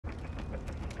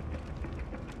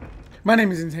My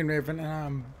name is InsaneRaven, and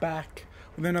I'm back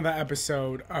with another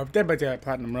episode of Dead by Daylight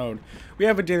Platinum Road. We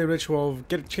have a daily ritual of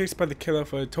get chased by the killer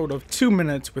for a total of 2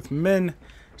 minutes with Min,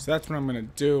 so that's what I'm gonna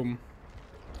do.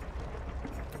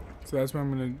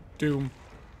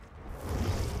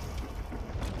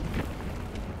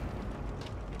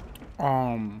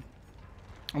 I'm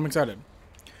excited.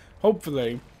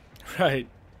 Hopefully, right,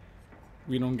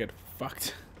 we don't get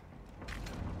fucked.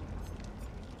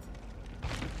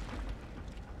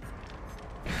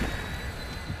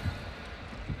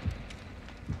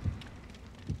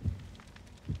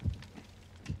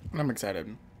 I'm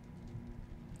excited.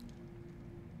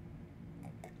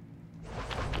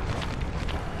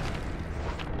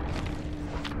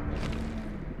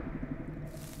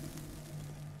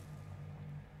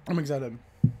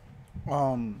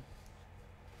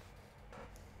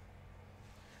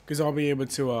 Because I'll be able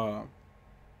to,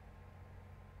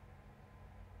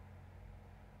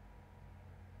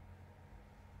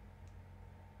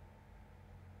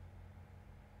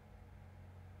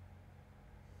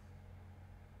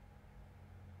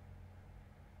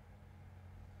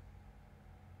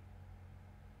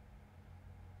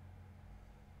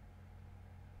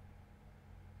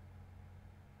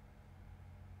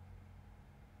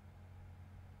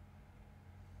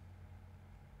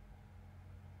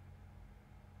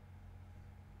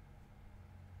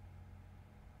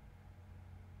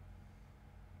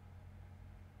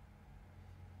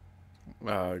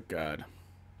 oh god.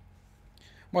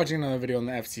 Watching another video on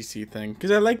the FCC thing, because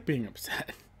I like being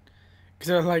upset. Because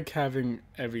I like having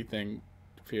everything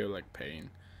feel like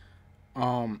pain.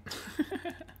 No,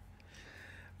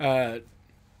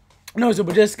 so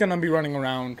we're just gonna be running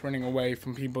around, running away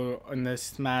from people in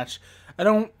this match. I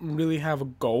don't really have a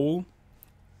goal,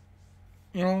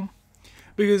 you know?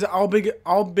 Because our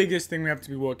biggest thing we have to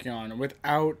be working on,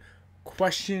 without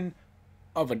question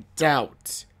of a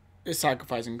doubt, is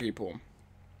sacrificing people.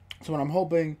 So what I'm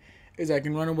hoping is I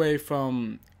can run away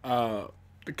from the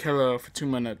killer for 2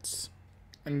 minutes,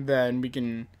 and then we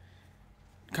can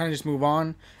kind of just move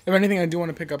on. If anything, I do want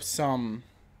to pick up some.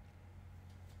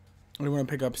 I do want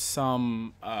to pick up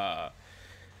some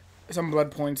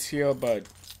blood points here, but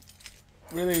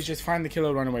really, it's just find the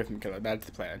killer, run away from the killer. That's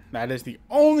the plan. That is the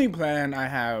only plan I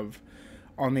have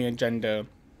on the agenda.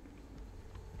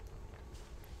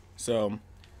 So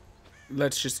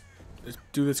let's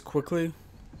do this quickly.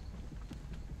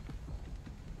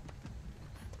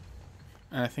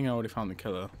 And I think I already found the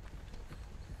killer.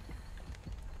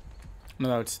 No,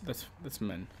 that's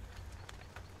Min.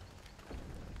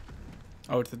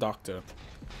 Oh, it's the doctor.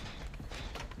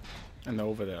 And they're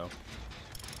over there.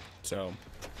 So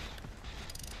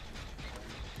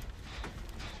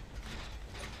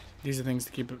these are things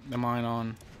to keep the mind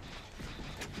on.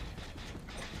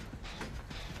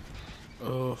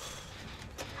 Ugh.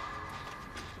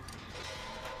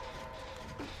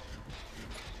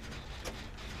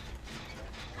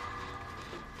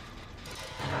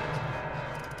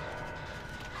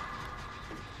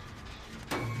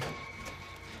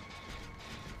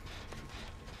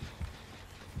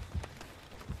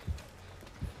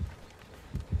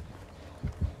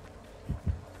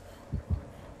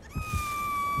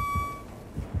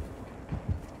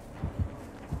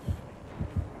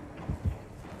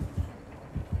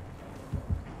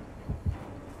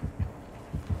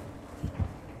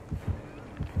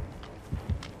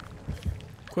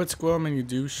 Quit squirming, you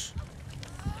douche.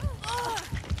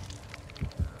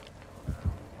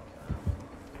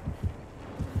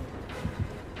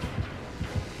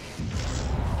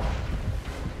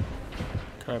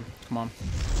 Okay, come on.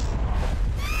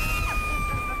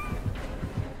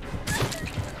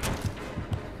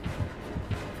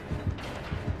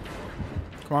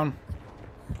 Come on.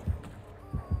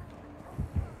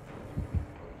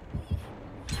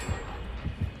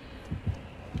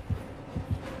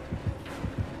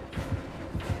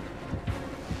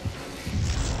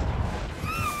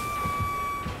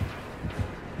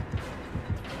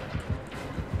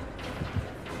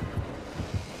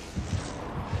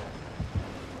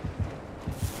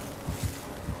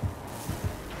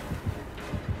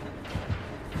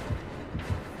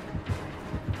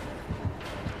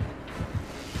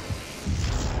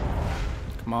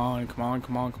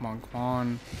 Come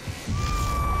on.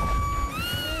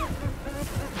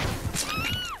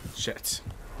 Shit.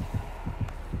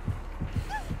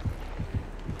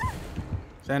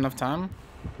 Is that enough time?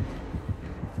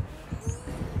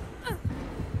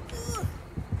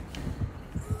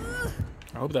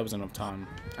 I hope that was enough time.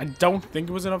 I don't think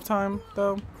it was enough time,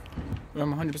 though. If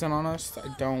I'm 100% honest, I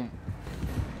don't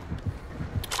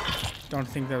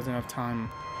think that was enough time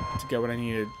to get what I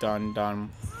needed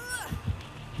done.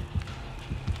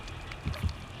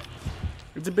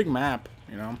 It's a big map,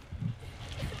 you know.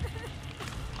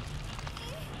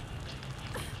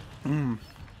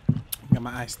 Got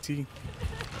my iced tea.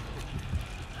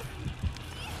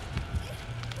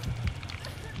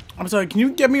 I'm sorry, can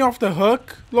you get me off the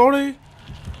hook, Lori?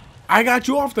 I got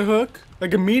you off the hook,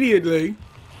 like immediately.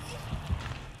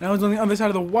 And I was on the other side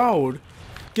of the world.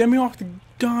 Get me off the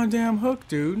goddamn hook,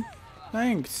 dude.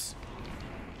 Thanks.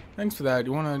 Thanks for that.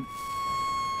 You wanna...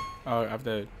 Oh, I have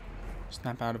to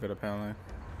snap out of it, apparently.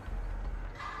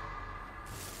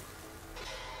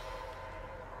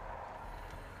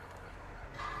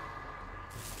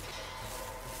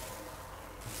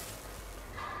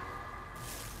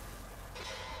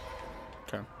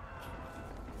 Okay.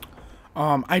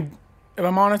 If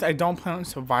I'm honest, I don't plan on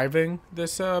surviving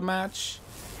this match.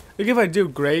 Like if I do,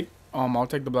 great. I'll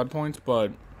take the blood points,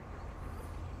 but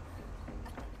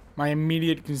my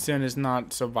immediate concern is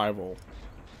not survival.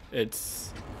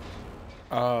 It's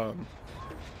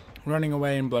running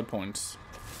away in blood points.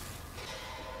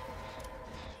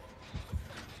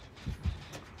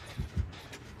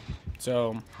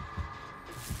 So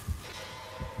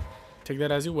take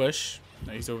that as you wish.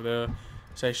 He's over there.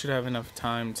 So I should have enough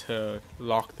time to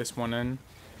lock this one in.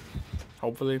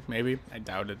 Hopefully, maybe. I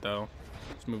doubt it though.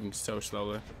 It's moving so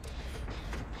slowly.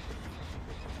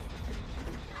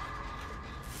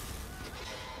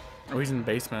 Oh, he's in the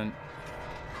basement.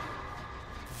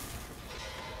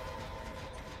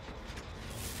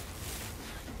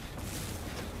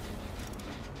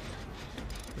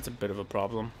 That's a bit of a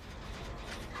problem.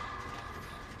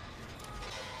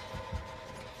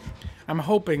 I'm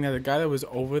hoping that the guy that was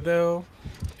over there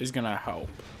is gonna help.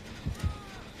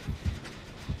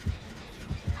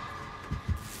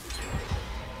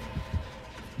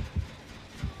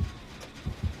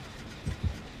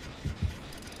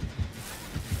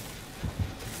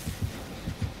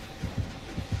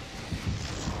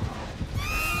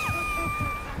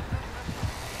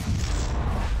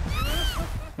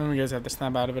 Then we guys have to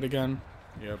snap out of it again.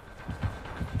 Yep.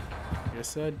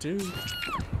 Yes, I do.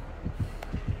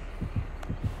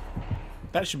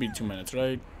 That should be 2 minutes,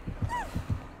 right?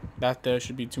 That there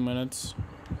should be 2 minutes.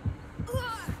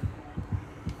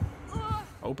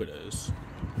 Hope it is.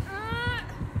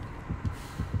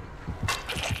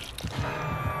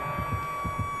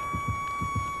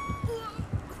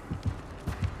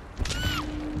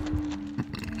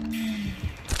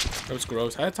 That was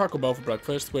gross. I had Taco Bell for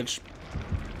breakfast, which...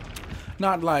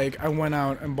 Not like I went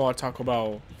out and bought Taco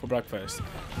Bell for breakfast.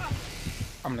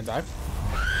 I'm gonna die.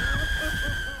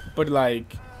 But like...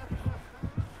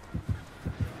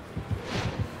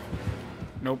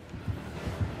 Nope.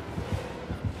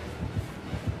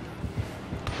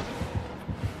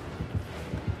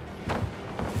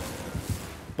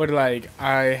 But like,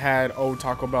 I had old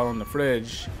Taco Bell in the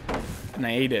fridge, and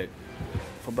I ate it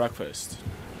for breakfast.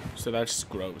 So that's just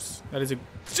gross. That is a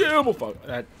terrible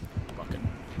that fucking...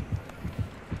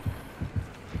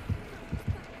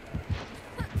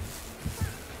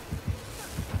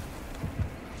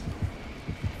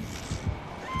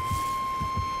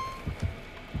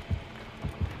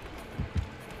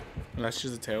 That's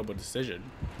just a terrible decision.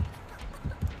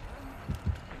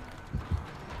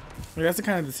 Like, that's the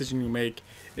kind of decision you make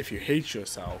if you hate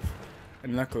yourself.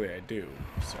 And luckily I do,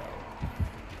 so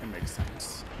it makes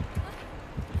sense.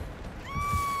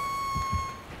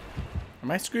 Am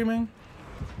I screaming?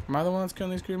 Am I the one that's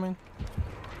currently screaming?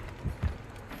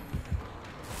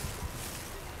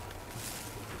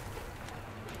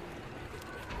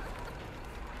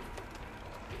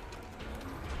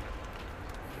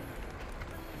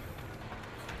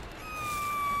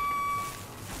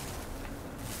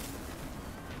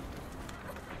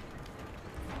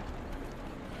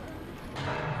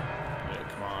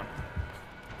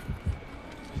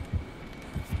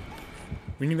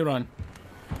 We need to run.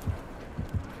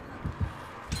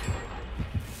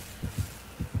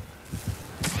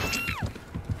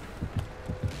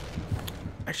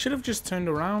 I should have just turned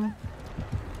around.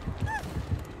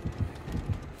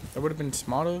 That would have been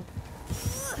smarter.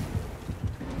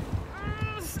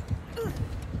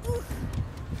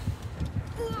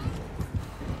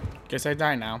 Guess I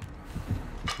die now.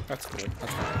 That's cool.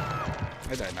 That's fine.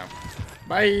 I die now.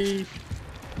 Bye.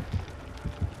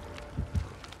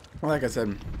 Well, like I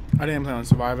said, I didn't plan on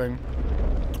surviving.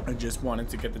 I just wanted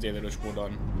to get the daily ritual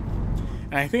done.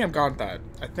 And I think I've got that.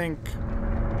 I think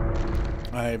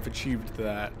I've achieved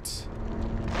that.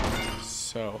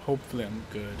 So hopefully I'm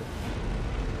good.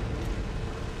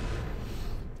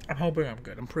 I'm hoping I'm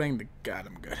good. I'm praying to God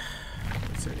I'm good.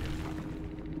 Let's see.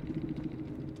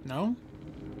 No?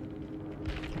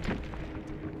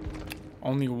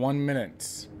 Only 1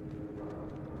 minute.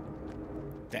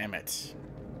 Damn it.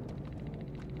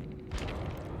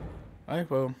 Alright,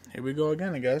 well, here we go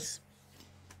again, I guess.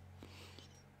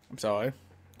 I'm sorry.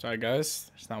 Sorry,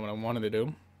 guys. It's not what I wanted to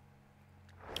do.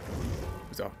 It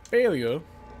was a failure.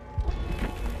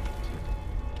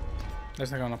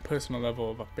 That's like on a personal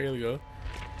level of a failure.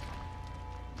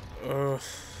 Ugh.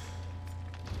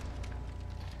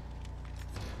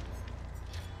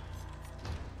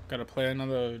 Gotta play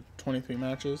another 23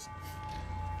 matches.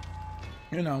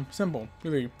 You know, simple.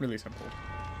 Really, really simple.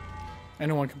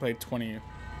 Anyone can play 20,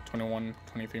 21,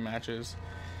 23 matches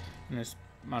in this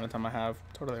amount of time I have.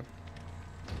 Totally.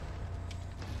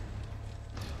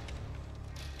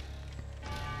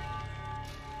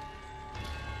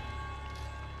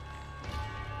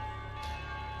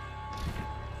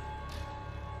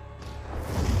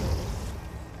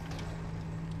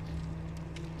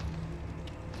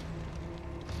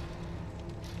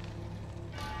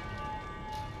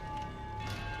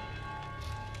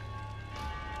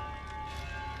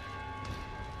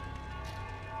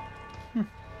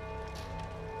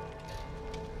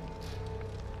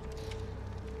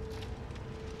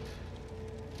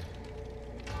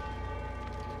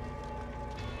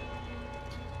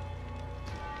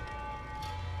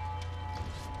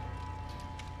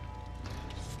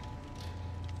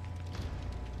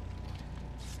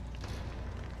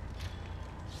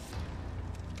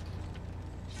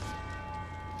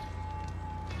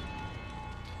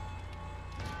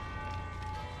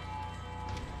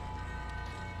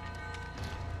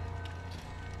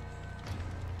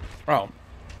 Oh,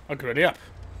 I could ready up.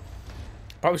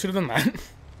 Probably should have done that.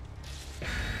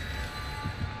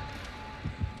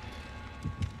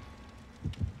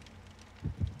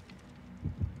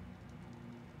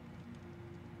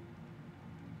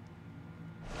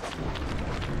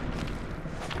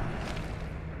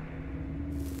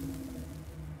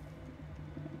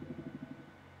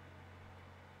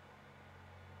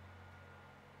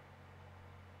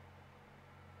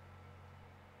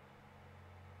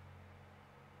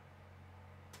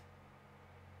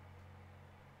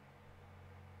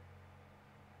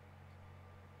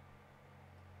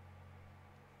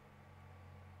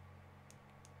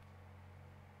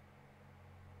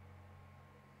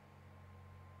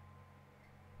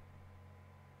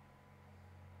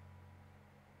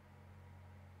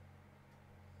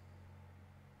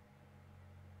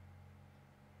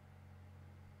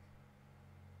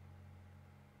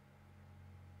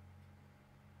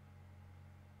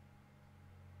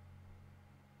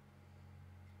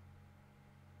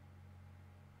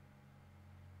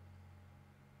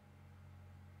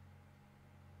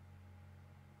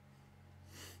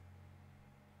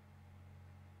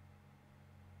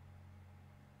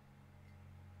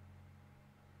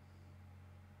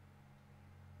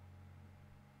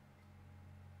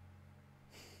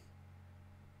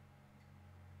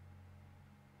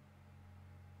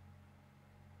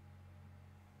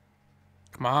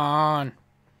 Come on.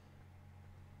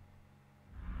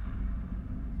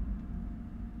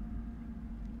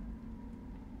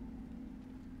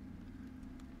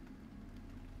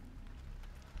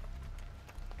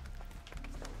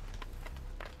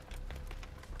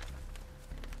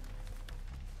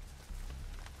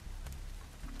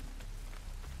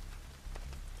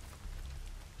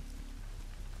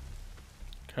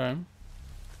 Okay.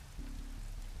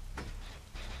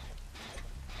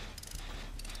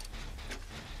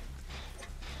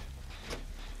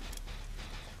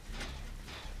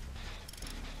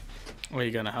 Are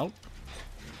you gonna help?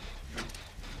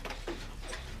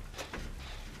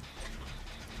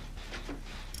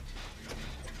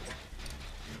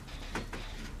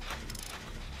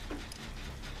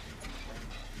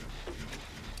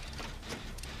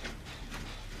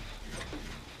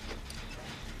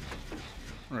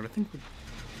 Alright, I think we...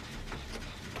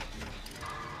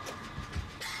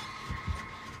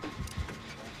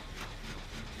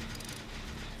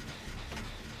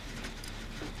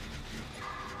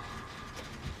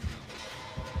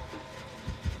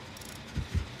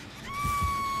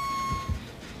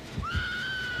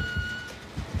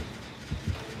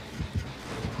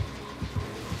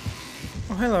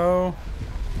 Oh, hello.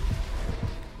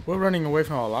 We're running away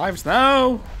from our lives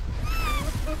now.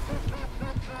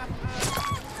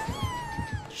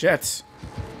 Shit.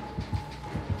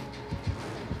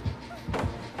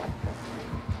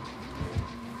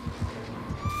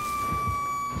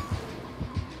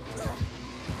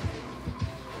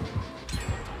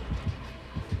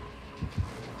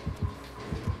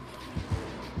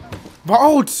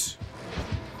 Vote!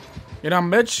 You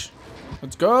dumb bitch.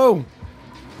 Let's go.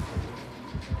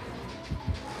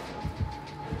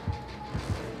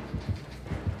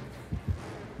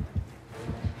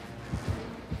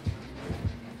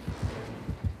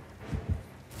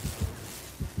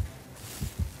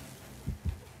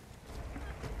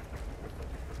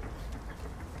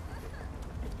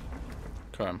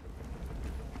 Okay.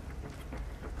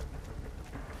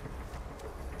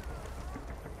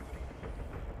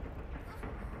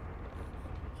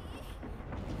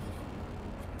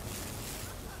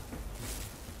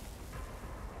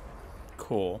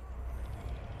 Cool.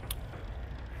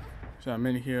 So I'm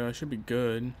in here. I should be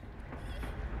good.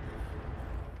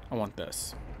 I want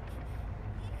this.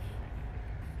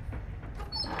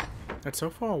 That's so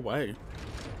far away.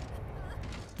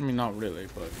 I mean, not really,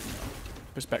 but, you know,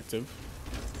 perspective.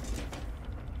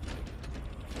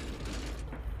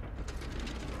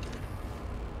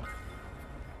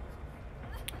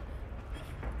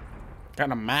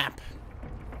 Got a map.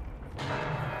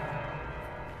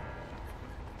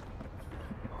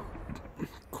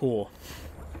 Cool.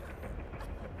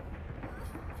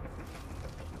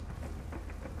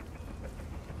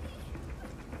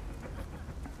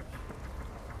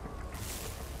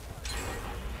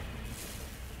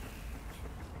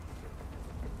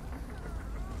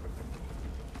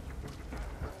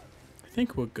 I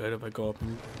think we're good if I go up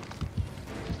and...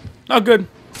 Not good.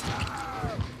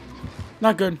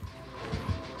 Not good.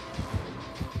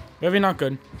 Very not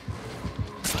good.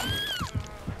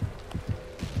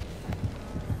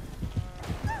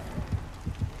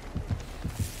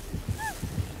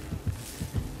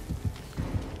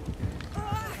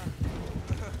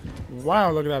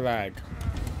 Wow, look at that lag.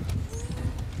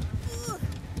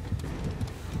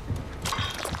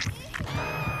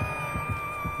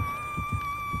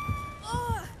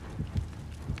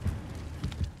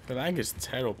 The lag is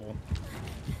terrible.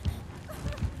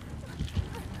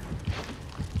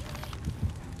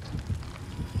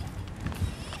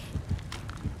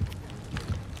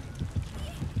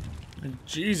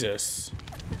 Jesus.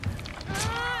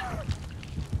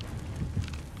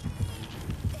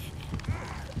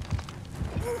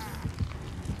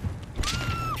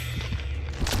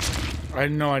 I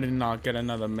know I did not get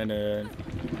another minute.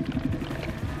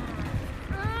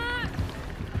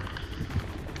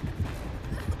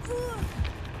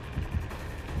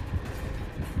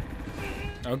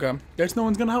 Okay. Guess no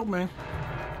one's gonna help me.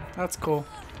 That's cool.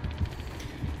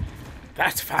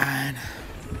 That's fine.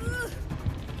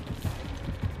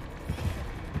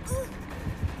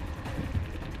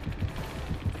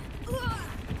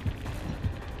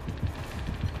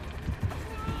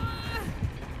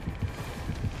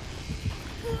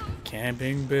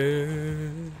 Camping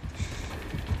bitch.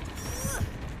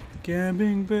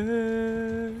 Camping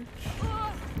bitch.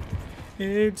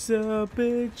 It's a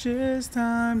bitch's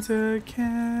time to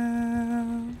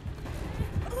camp.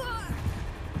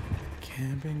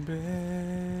 Camping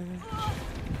bitch.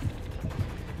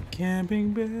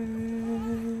 Camping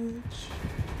bitch.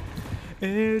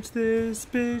 It's this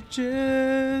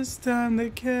bitch's time to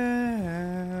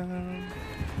camp.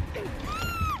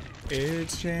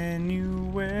 It's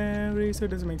January, so it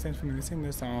doesn't make sense for me to sing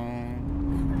this song.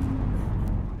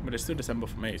 But it's still December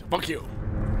for me, so fuck you.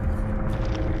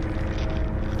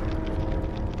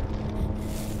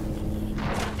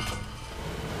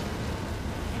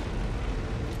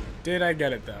 Did I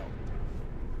get it though?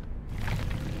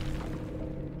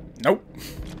 Nope.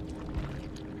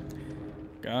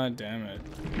 God damn it.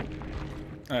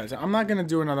 Alright, so I'm not gonna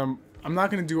do another. I'm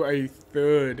not gonna do a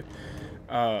third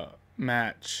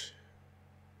match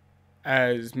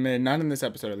as mid, not in this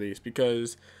episode at least,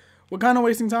 because we're kind of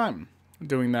wasting time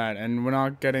doing that, and we're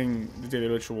not getting the daily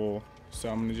ritual. So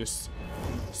I'm gonna just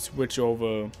switch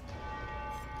over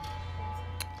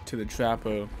to the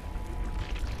trapper.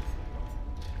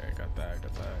 Okay, got that,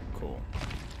 cool.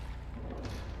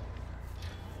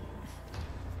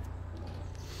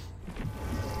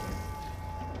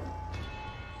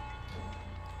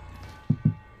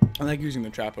 I like using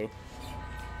the trapper.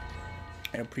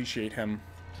 I appreciate him.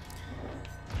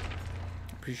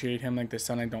 Appreciate him like the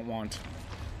son I don't want.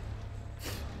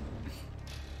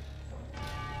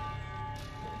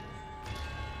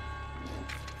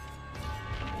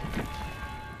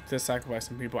 To sacrifice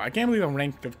some people. I can't believe I'm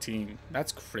ranked 15.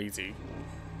 That's crazy.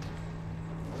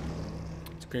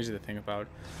 It's crazy to think about.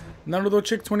 Naruto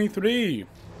Chick 23.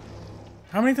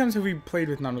 How many times have we played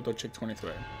with Naruto Chick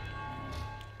 23?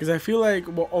 Because I feel like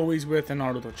we're always with a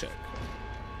Naruto Chick.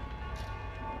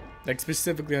 Like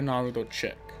specifically a Naruto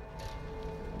Chick.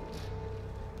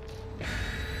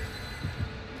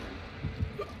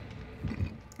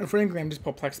 And frankly, I'm just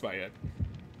perplexed by it.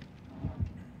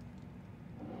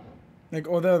 Like,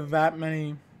 are there that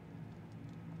many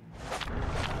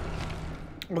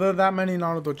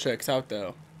Naruto chicks out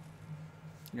there?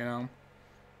 You know?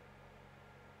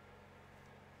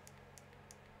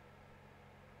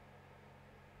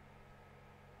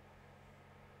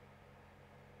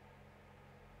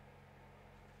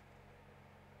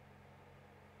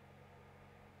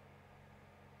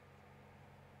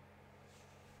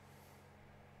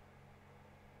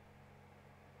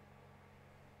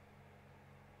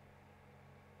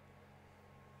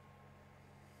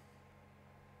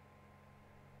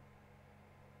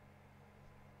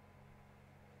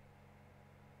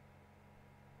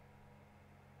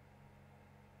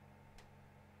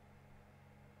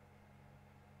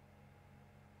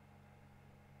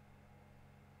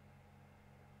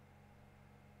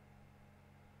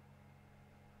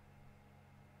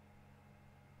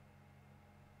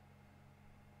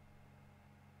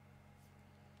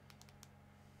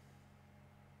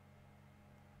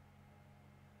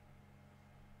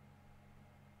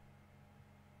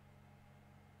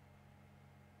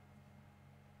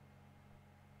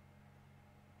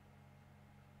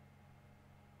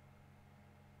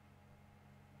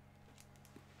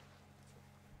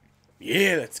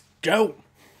 Yeah, let's go.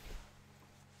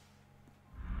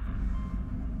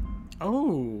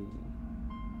 Oh.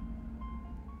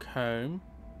 Okay.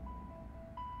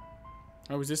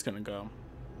 How is this gonna go?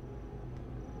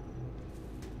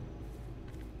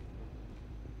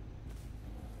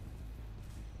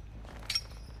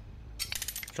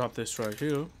 Drop this right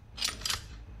here.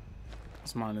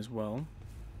 It's mine as well.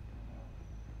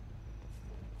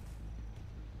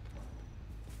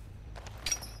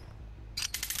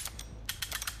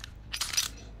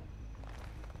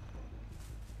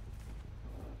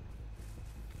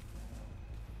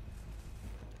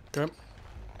 Okay. I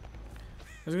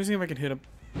was gonna see if I could hit up.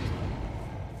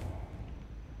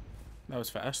 That was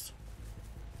fast.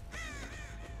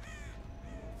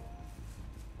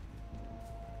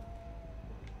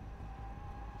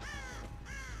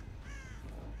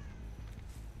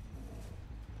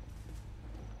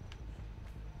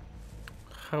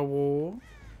 Hello.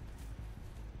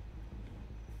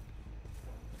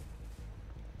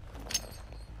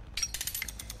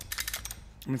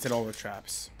 I'm gonna set all the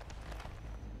traps.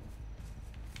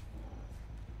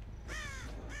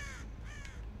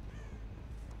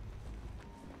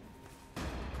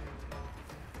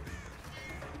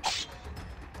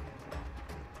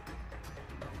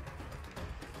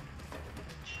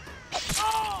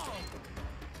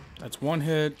 That's one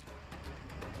hit.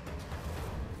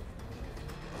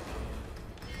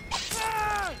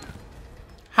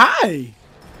 Hi!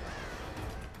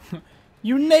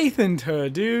 You Nathan'd her,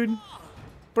 dude.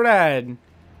 Brad,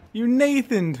 you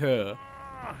Nathan'd her.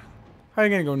 How you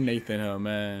gonna go Nathan her,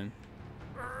 man?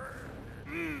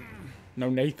 No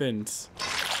Nathans.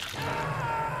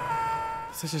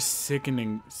 Such a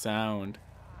sickening sound.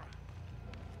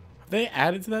 Have they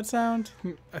added to that sound?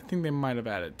 I think they might have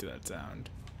added to that sound.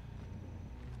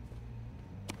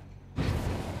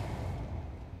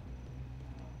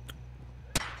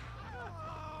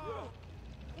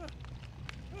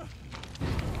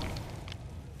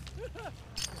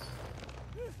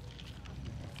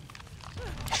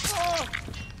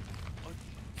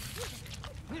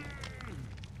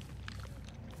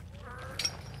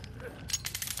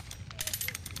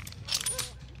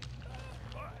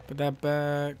 Put that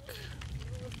back.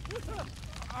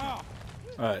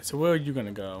 Alright, so where are you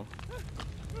gonna go?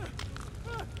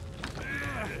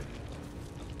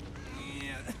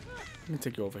 Let me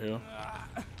take you over here.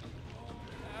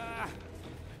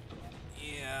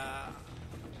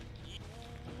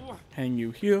 Hang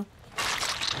you here.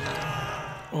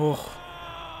 Oh.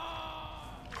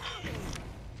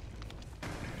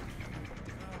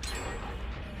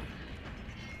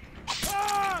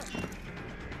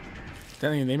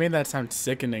 Telling you, they made that sound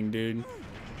sickening, dude.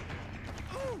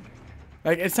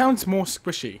 Like, it sounds more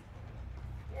squishy.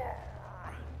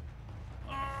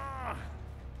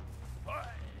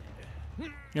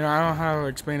 You know, I don't know how to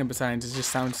explain it besides it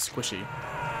just sounds squishy.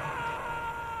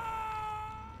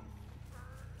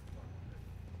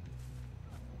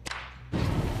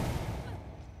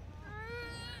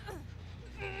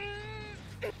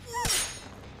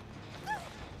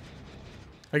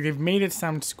 Like, they've made it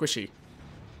sound squishy.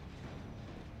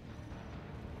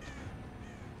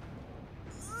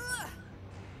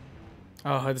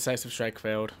 Oh, her decisive strike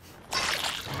failed.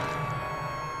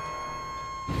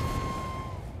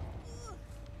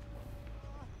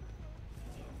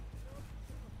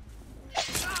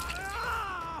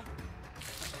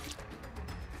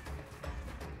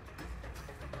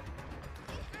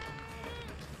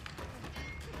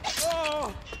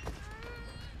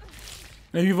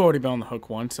 Now, you've already been on the hook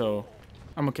once, so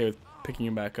I'm okay with picking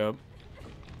you back up.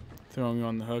 Throwing you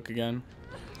on the hook again.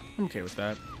 I'm okay with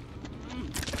that.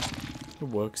 It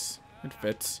works. It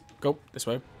fits. Go this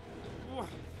way.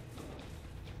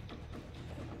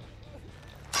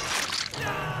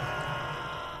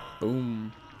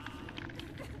 Boom.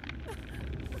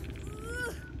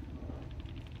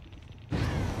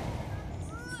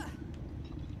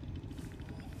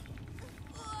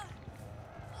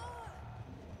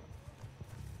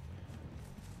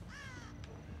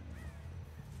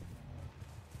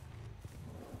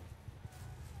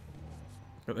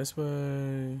 Go this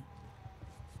way.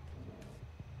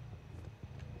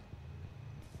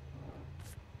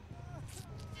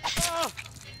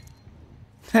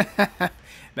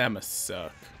 That must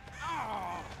suck.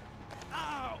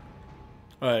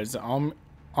 Alright,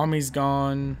 soAmi's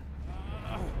gone.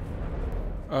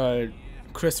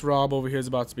 Chris Rob over here is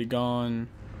about to be gone.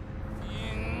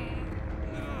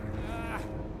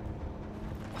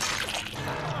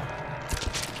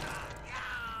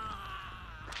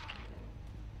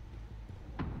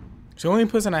 The only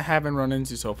person I haven't run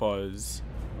into so far is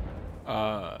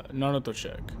Naruto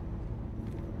chick.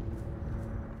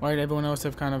 Right, everyone else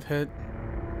have kind of hit.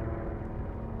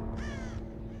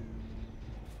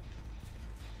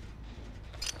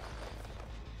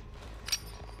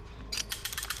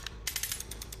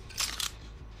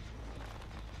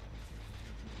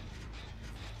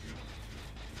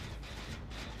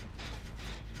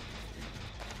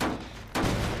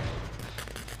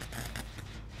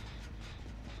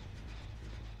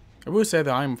 I will say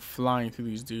that I'm flying through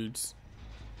these dudes.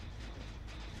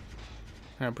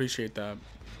 I appreciate that.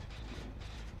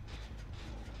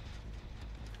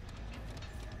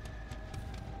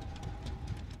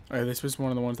 Alright, this was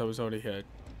one of the ones that was already hit.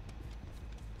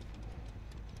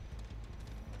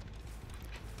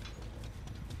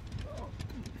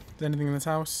 Is there anything in this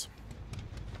house?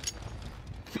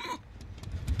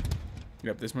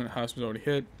 Yep, this house was already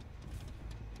hit.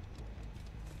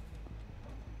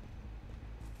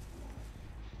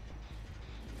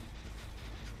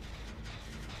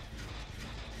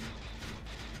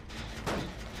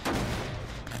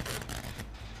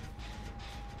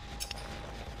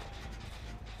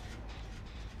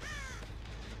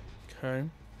 Okay.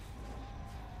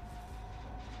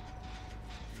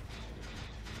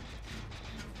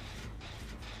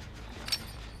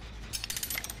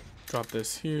 Drop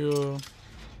this here.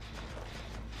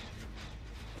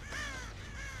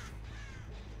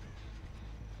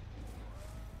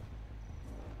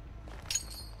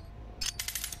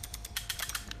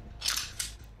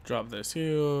 Drop this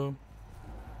here.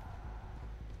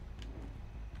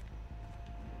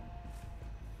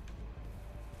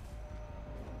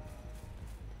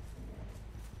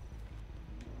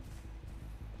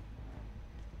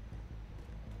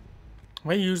 Have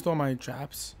I used all my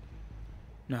traps?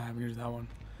 No, I haven't used that one.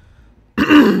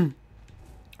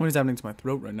 What is happening to my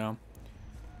throat right now?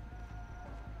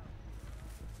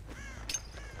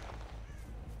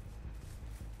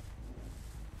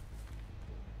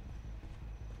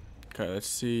 Okay, let's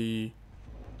see.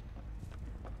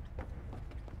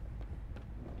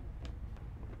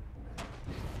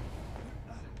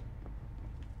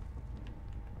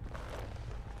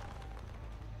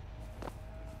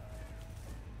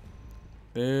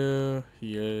 There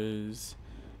he is.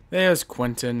 There's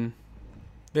Quentin.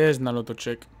 There's Naruto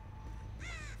chick.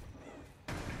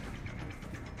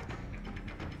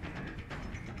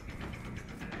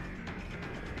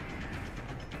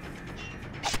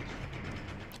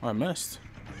 Oh, I missed.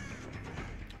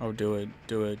 Oh, do it.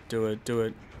 Do it. Do it. Do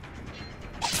it.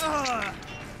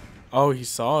 Oh, he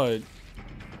saw it.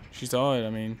 She saw it, I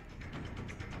mean.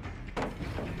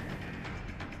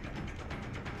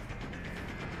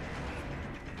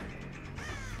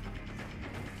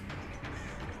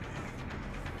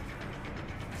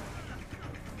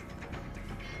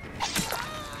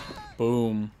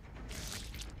 Boom.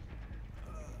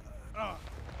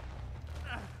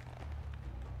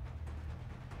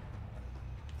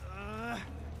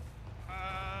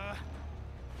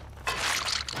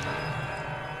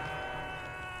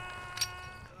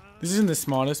 This isn't the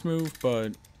smartest move,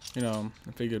 but, you know,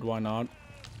 I figured why not.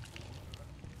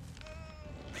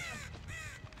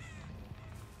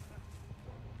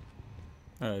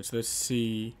 Alright, so let's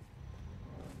see.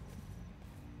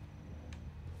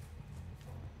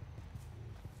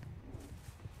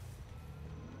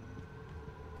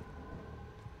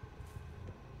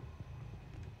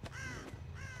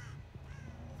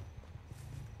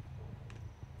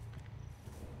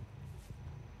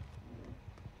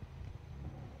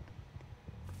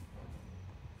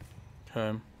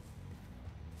 Okay.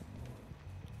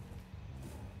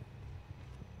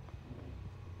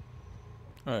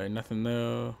 Alright, nothing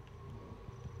there.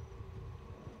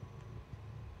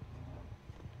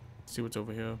 Let's see what's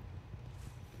over here.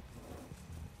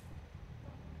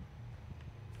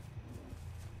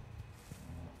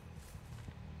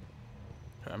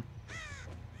 Okay.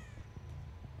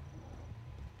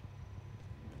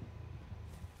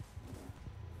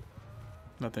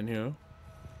 Nothing here.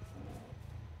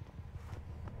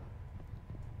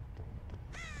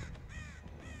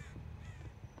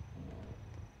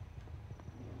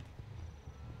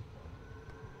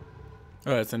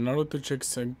 Alright, so Naruto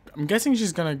chick's. I'm guessing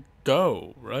she's gonna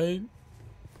go, right?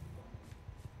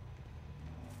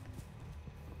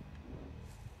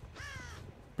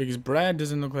 Because Brad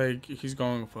doesn't look like he's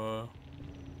going for.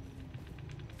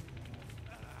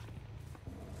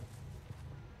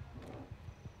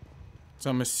 So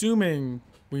I'm assuming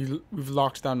we've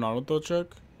locked down Naruto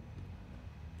chick.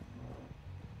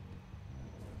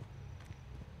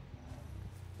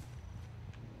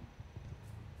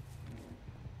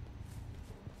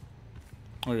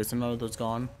 Okay, so Naruto's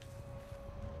gone.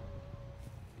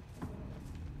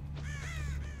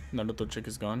 Naruto chick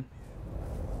is gone.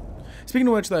 Speaking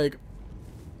of which, like,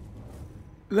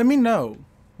 let me know.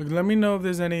 Like, let me know if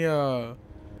there's any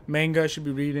manga I should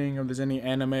be reading, or if there's any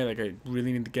anime like I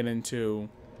really need to get into.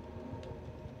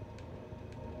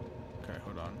 Okay,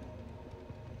 hold on.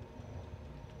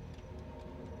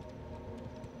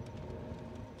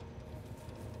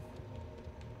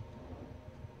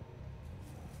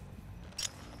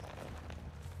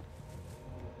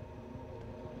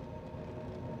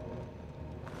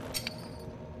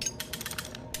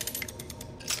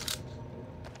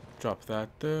 Drop that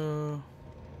there.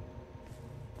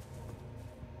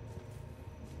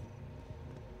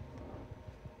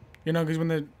 You know, because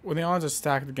when the odds are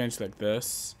stacked against you like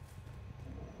this,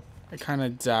 I kind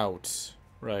of doubt,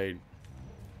 right,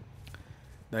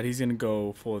 that he's gonna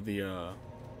go for the.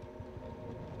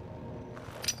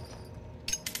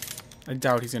 I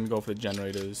doubt he's gonna go for the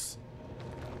generators.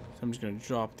 So I'm just gonna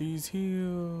drop these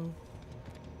here.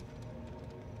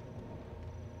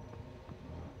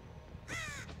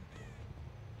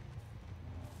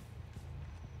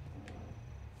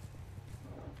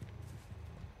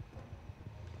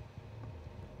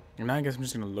 And now I guess I'm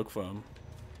just gonna look for him.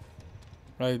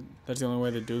 Right? That's the only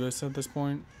way to do this at this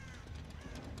point.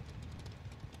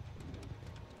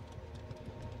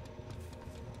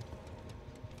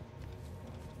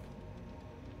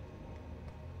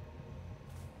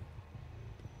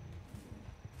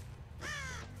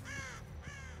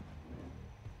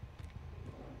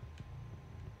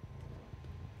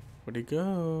 Where'd he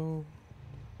go?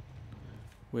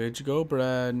 Where'd you go,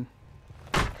 Brad?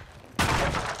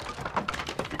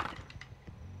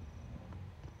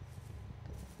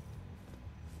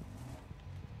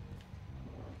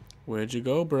 Where'd you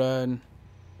go, Brad?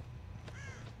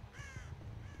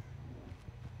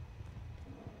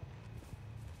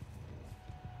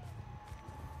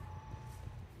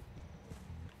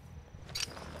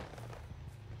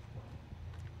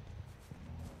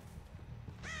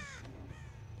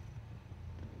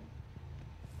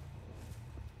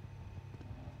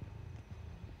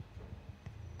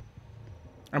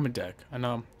 I'm a deck. I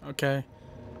know. Okay.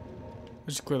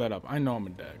 Let's just clear that up. I know I'm a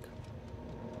deck.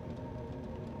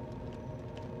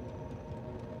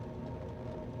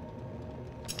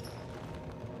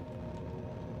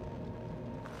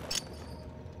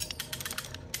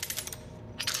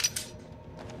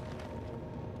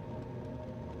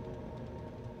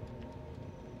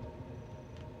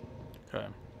 Okay.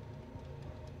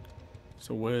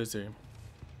 So where is he?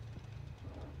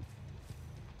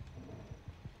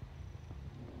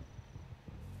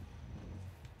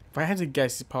 If I had to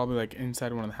guess, he's probably like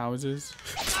inside one of the houses.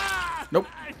 Nope.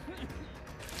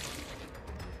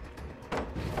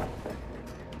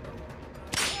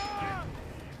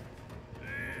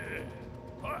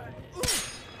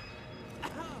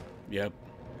 Yep.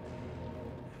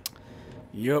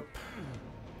 Yep.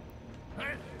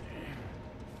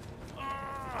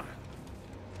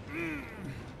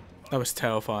 That was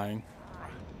terrifying.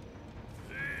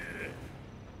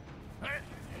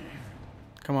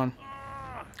 Come on.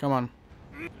 Come on.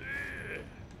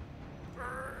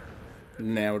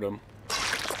 Nailed him.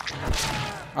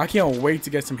 I can't wait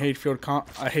to get some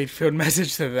hate-filled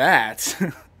message to that.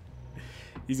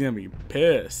 He's gonna be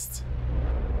pissed.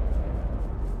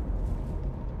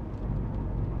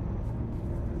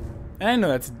 And I know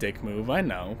that's a dick move, I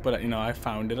know, but you know, I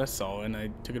found it, I saw it, and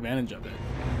I took advantage of it.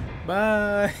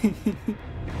 Bye.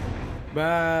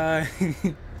 Bye.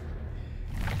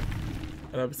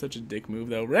 That was such a dick move,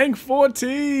 though. Rank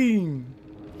 14.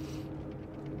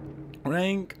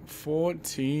 Rank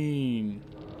 14.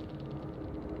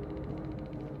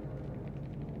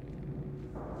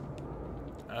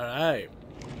 All right.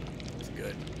 That's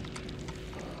good.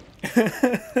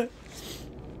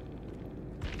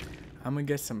 I'm gonna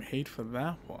get some hate for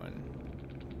that one.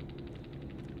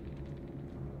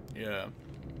 Yeah.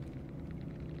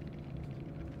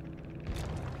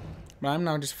 But I'm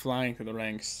now just flying through the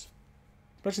ranks.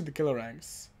 Especially the killer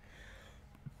ranks.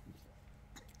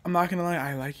 I'm not gonna lie,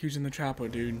 I like using the trapper,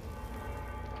 dude.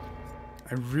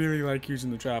 I really like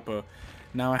using the trapper.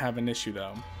 Now I have an issue,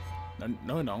 though.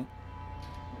 No, I don't.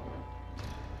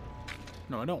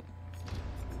 No, I don't.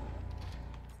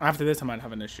 After this, I might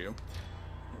have an issue.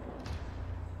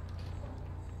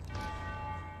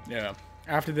 Yeah.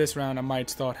 After this round, I might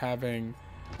start having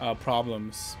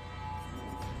problems.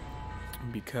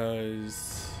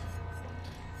 Because...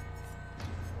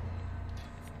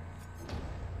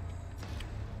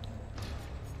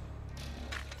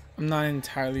 I'm not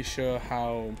entirely sure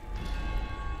how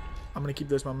I'm gonna keep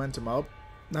this momentum up.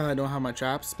 Now that I don't have my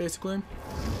traps, basically.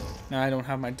 Now I don't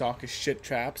have my darkest shit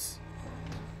traps.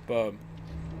 But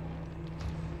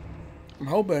I'm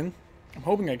hoping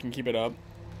I can keep it up.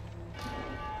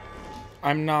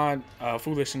 I'm not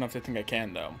foolish enough to think I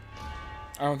can, though.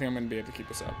 I don't think I'm going to be able to keep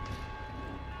this up.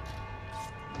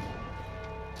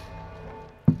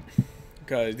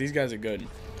 Because these guys are good.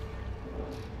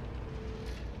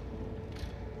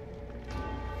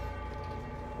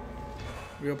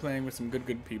 We are playing with some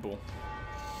good people.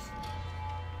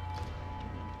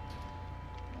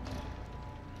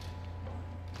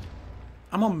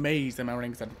 I'm amazed that my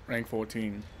rank's at rank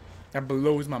 14. That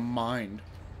blows my mind.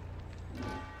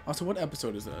 Also, what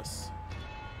episode is this?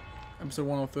 Episode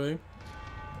 103? Did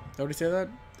I already say that?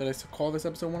 Did I call this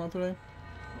episode 103?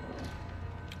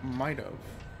 Might have.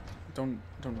 Don't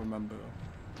remember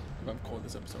if I've called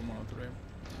this episode 103.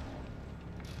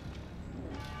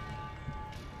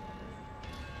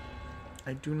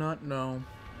 I do not know.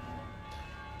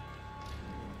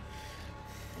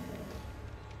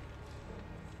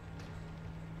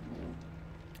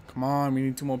 Come on, we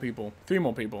need 2 more people. 3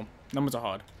 more people. Numbers are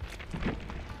hard.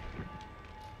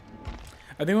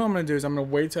 I think what I'm going to do is I'm going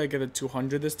to wait till I get to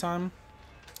 200 this time.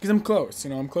 Because I'm close,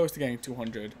 you know, I'm close to getting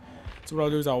 200. So what I'll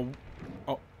do is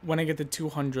when I get to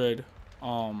 200,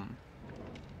 I'll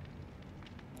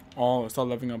start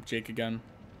leveling up Jake again.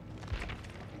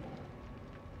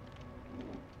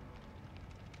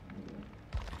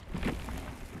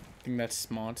 I think that's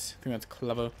smart. I think that's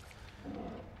clever.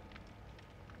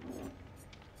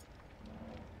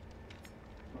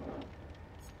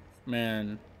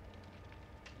 Man.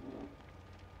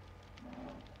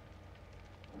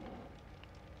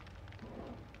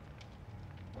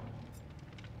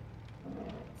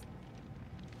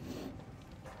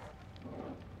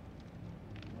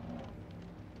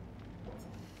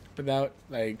 But that,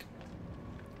 like,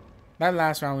 that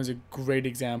last round was a great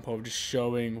example of just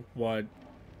showing what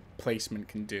placement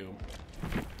can do.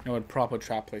 And what proper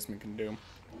trap placement can do.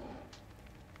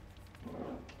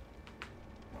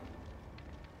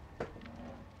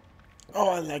 Oh,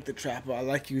 I like the trapper. I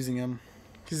like using him.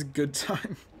 He's a good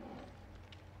time.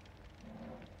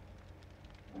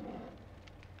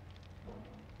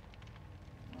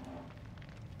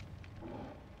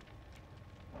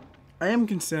 I am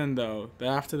concerned, though, that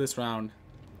after this round,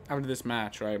 after this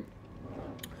match, right?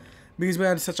 Because we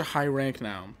had such a high rank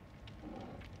now.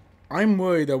 I'm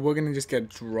worried that we're gonna just get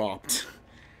dropped.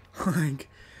 Like,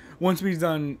 once we're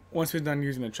done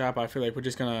using the trap, I feel like we're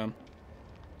just gonna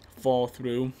fall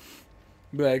through.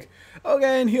 Be like,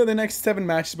 okay, and here are the next 7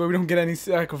 matches, but we don't get any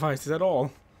sacrifices at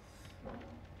all.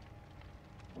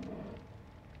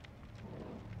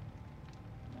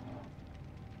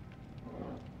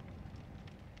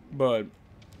 But,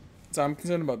 so I'm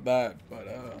concerned about that, but,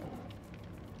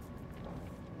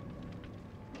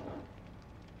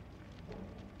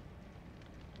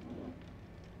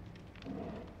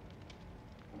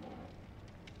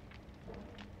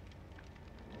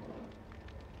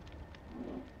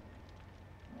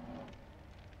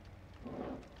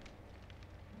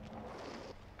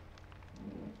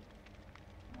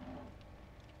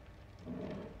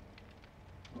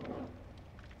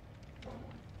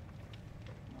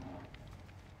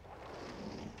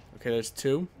 okay, there's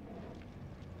 2.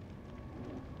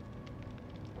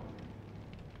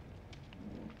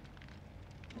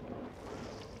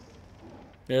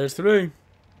 There's 3.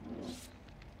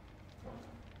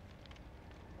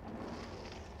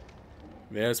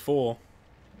 There's 4.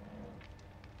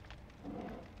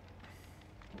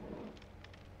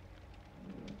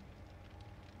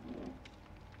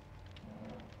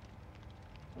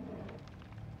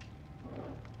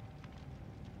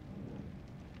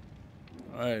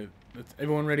 Alright, let's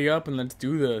everyone ready up and let's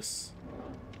do this.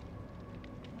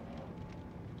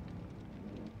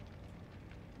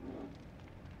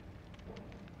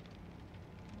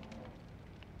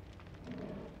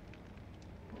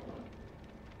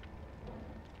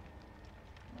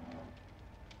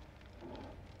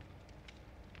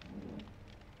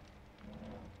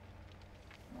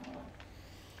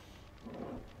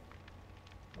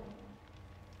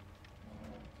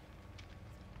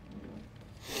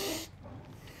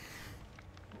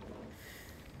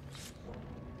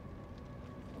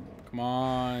 Come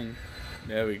on.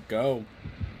 There we go.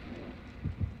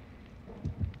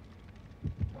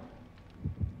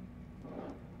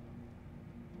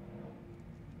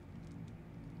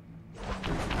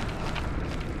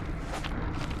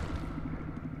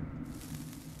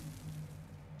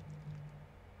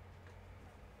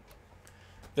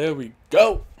 There we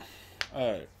go.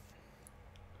 Alright.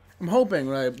 I'm hoping,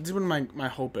 right? This is what my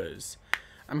hope is.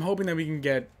 I'm hoping that we can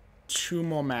get 2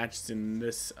 more matches in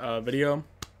this video.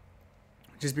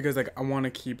 Just because, like, I want to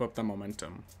keep up the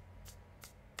momentum.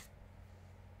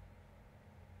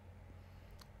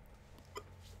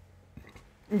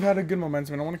 We've had a good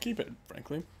momentum and I want to keep it,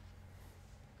 frankly.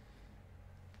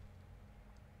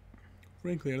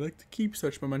 Frankly, I like to keep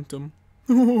such momentum.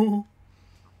 Dude,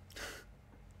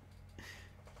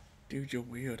 you're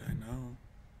weird, I know.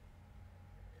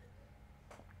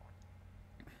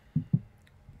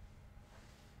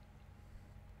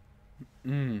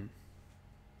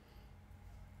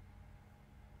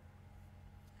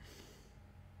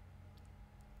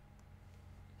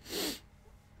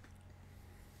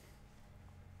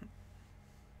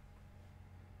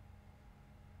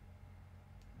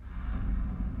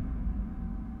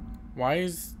 Why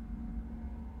is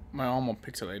my arm all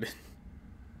pixelated?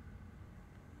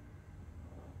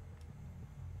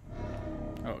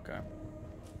 Oh, okay.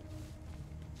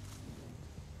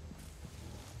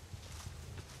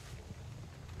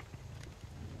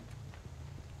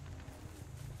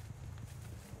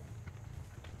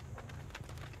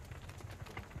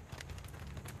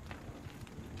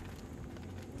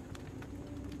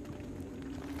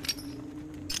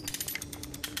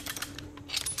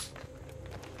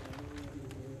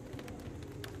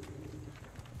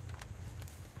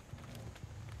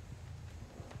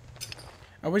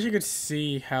 I wish you could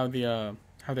see how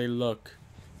they look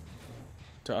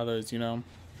to others, you know?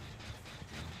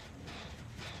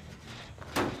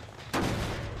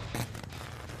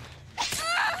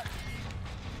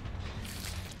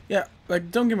 Yeah,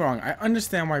 like, don't get me wrong, I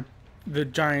understand why the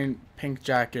giant pink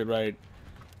jacket, right,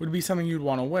 would be something you'd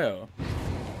want to wear.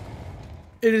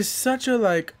 It is such a,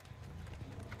 like,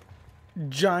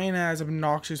 giant ass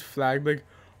obnoxious flag, like,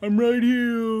 I'm right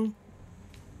here.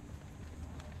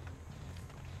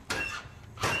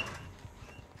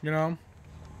 You know?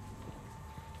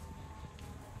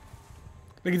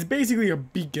 Like, it's basically a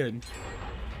beacon.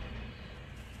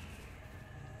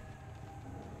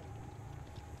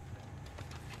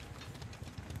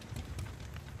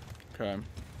 Okay.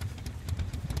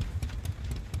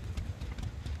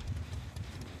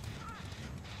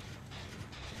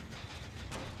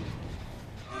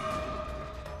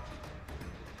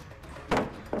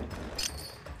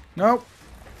 Nope.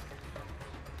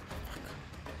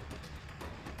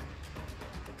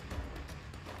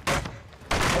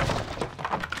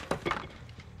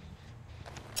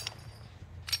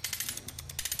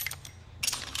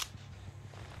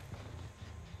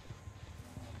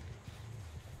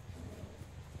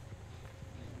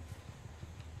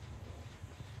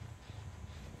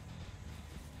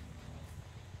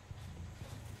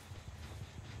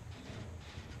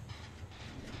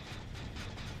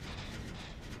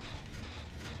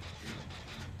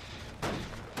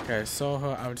 Okay, I saw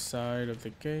her outside of the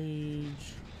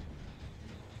cage.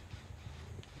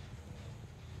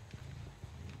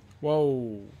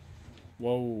 Whoa.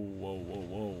 Whoa, whoa, whoa,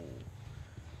 whoa.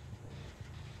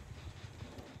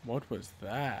 What was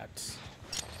that?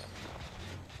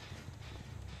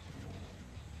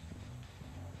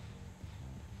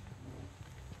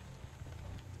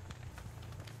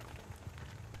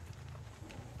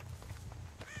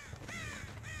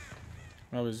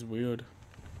 That was weird.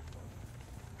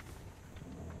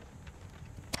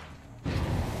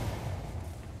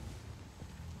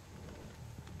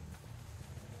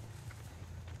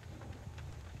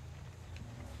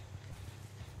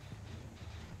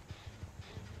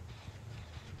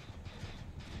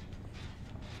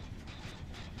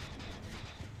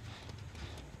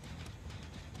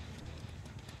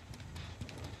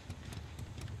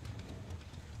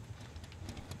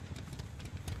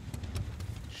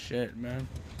 Shit, man.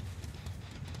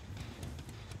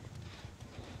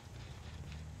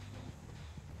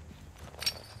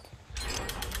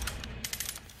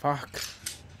 Fuck.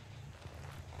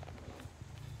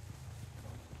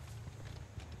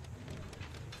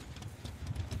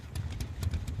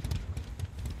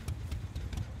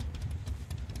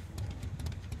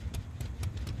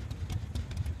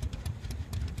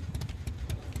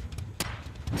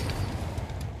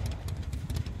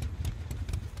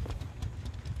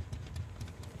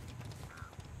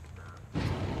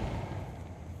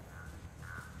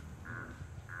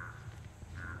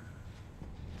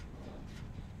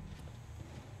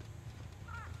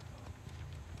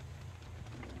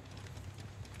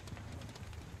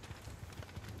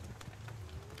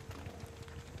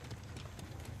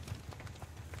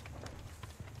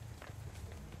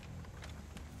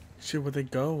 Shit, where'd they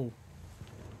go?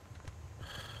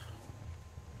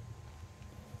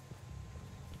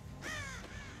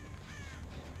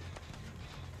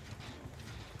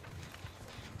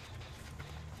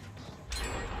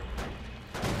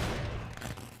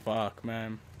 Fuck,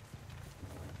 man.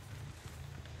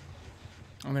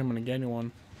 I don't think I'm gonna get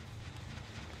anyone.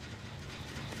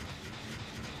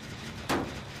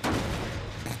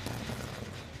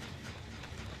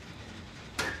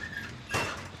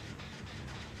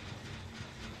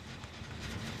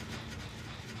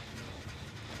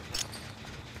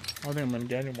 don't think I'm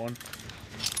gonna get anyone.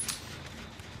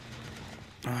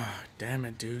 Ah, damn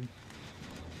it, dude.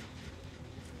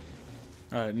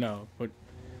 No, but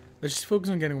let's just focus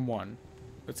on getting one.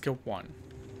 Let's get one.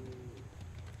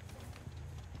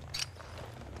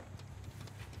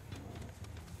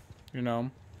 You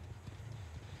know?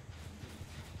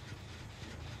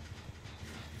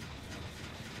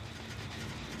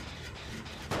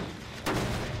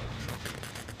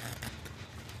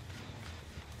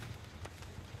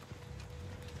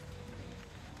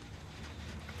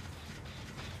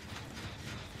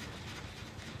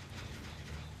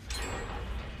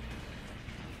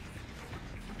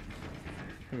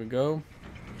 Here we go.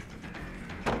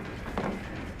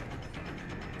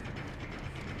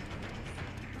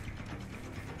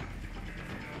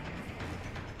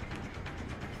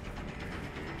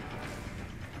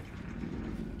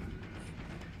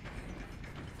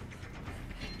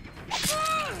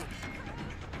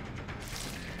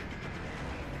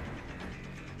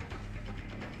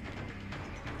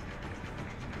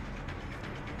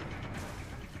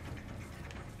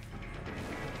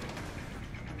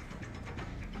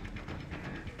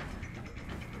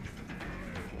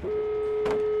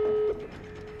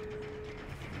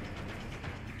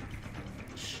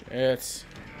 Shit.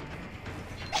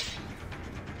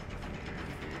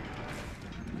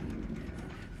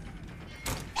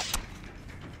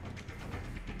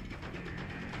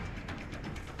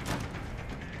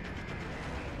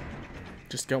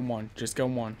 Just get one. Just get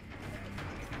one.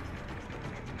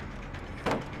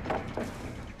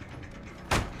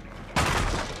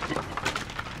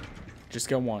 Just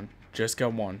get one. Just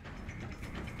get one.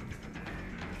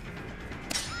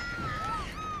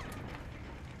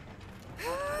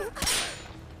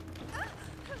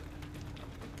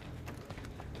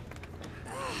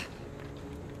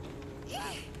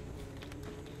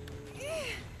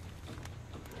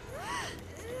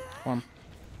 Come on.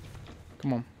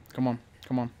 Come on. Come on.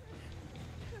 Come on.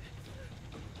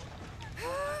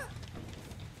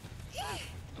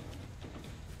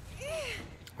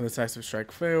 The decisive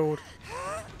strike failed.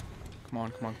 Come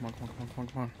on, come on, come on, come on, come on,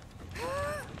 come on,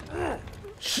 come on.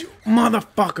 Shoot,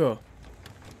 motherfucker!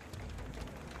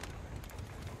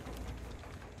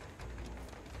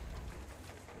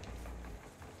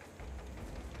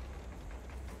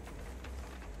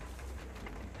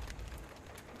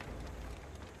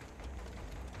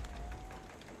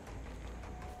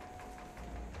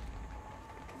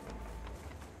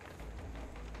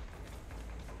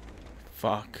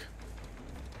 Fuck.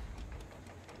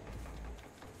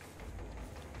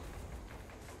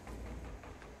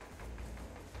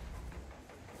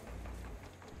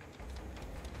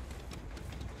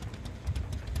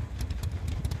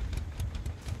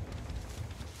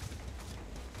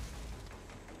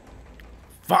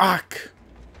 Fuck!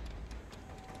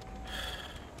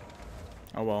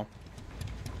 Oh well.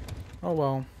 Oh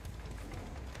well.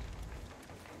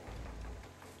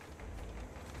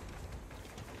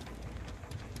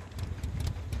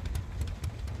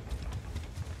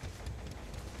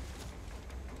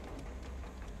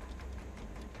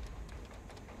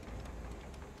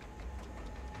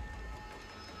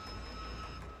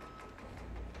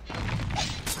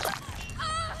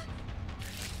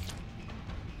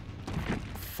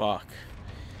 Fuck.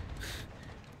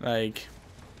 Like,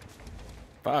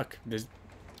 fuck. This,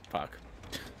 fuck.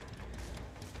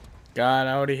 God,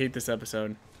 I already hate this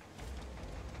episode.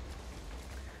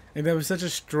 And that was such a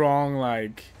strong,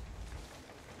 like,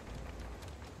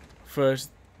 first,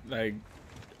 like,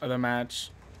 other match.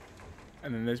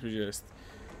 And then this was just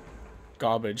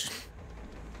garbage.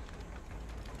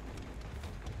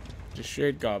 Just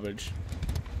straight garbage.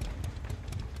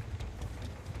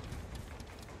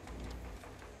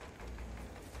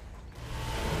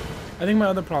 I think my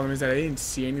other problem is that I didn't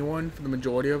see anyone for the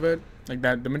majority of it. Like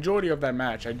that, the majority of that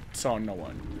match, I saw no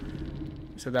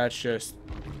one. So that's just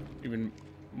even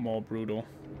more brutal.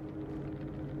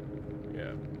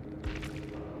 Yeah.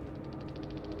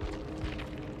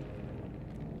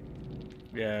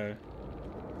 Yeah.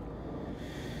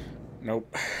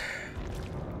 Nope.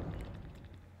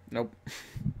 Nope.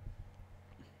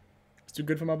 It's too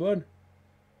good for my blood.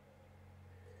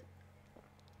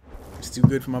 It's too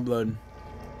good for my blood.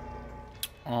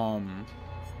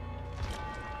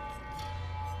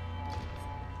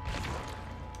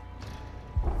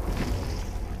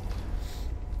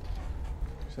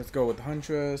 So let's go with the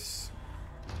Huntress.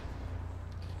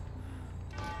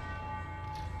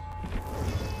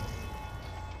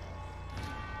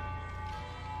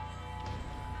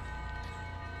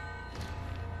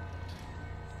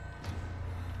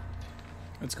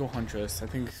 Let's go Huntress. I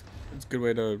think it's a good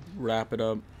way to wrap it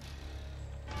up.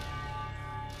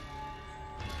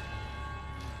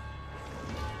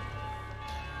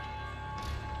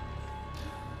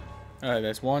 Alright,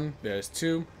 there's 1, there's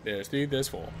 2, there's 3, there's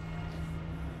 4.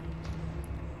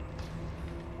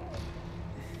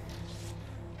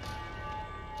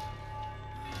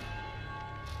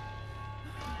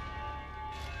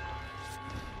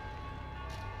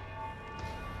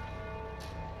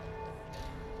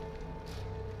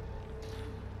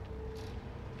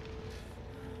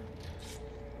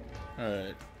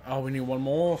 Alright. Oh, we need 1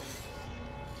 more.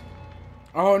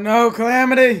 Oh no,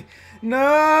 Calamity!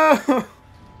 No!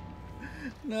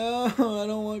 No, I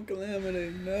don't want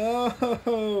Calamity.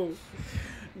 No!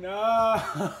 No!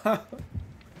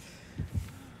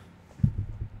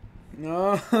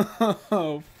 No!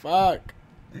 Fuck.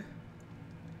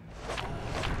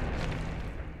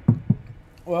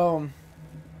 Well,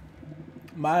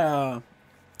 my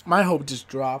hope just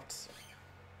dropped.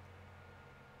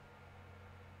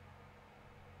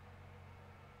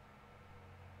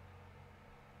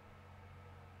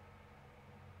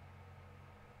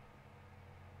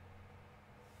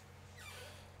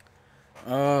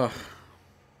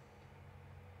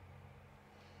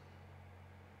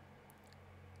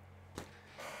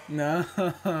 No.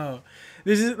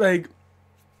 This is like,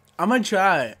 I'm gonna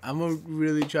try. I'm gonna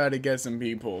really try to get some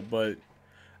people, but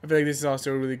I feel like this is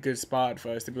also a really good spot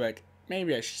for us to be like,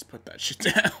 maybe I should just put that shit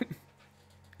down.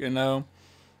 You know?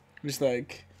 Just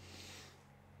like,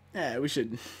 yeah, we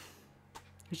should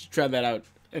try that out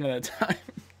another time.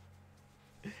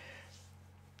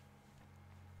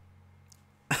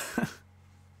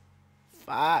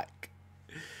 Fuck.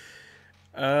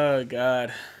 Oh,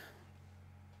 God.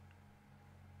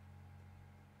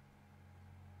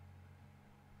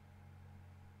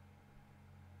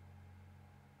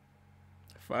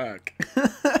 Fuck.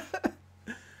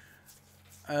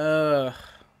 You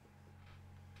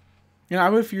know, I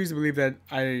refuse to believe that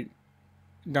I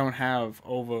don't have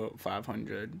over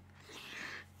 500.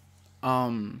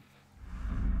 I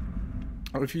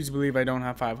refuse to believe I don't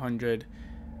have 500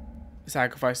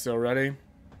 sacrifices already.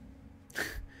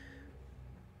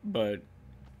 But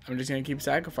I'm just gonna keep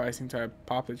sacrificing till I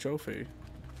pop the trophy.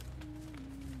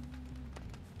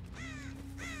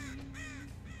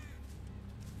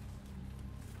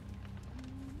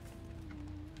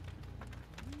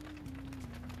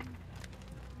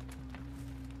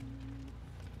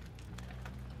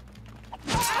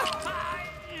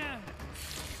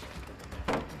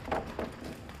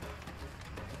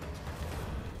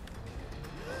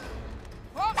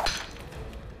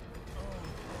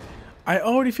 I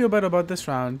already feel better about this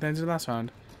round than the last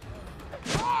round.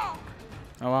 Oh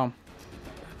wow.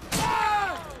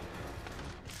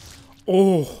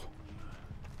 Oh.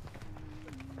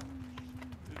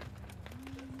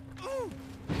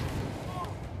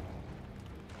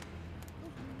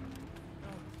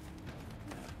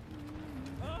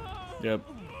 Yep.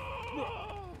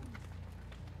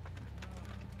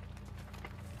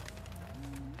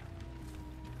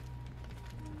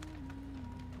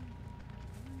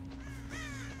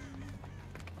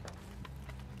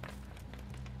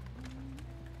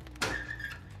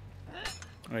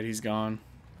 Alright, he's gone.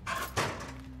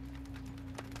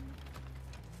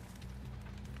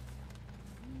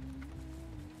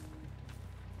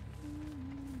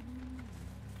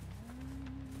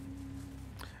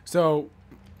 So,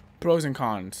 pros and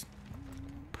cons.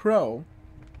 Pro.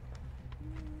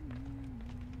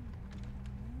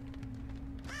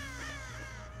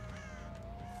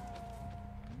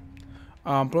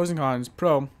 Pros and cons.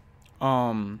 Pro.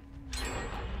 I've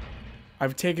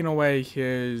taken away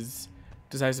his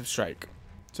decisive strike,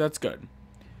 so that's good.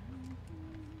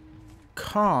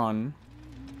 Con.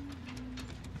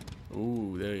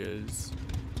 Ooh, there he is.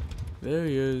 There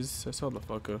he is. I saw the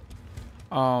fucker.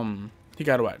 He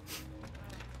got away.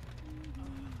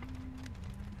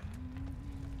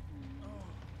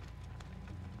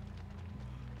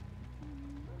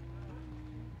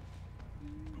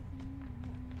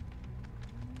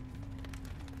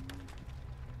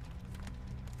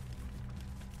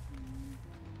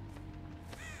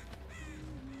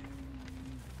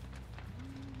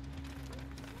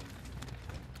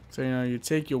 So, you know, you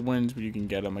take your wins, but you can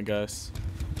get them, I guess.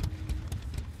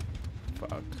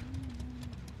 Fuck.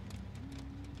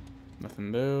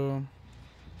 Nothing new.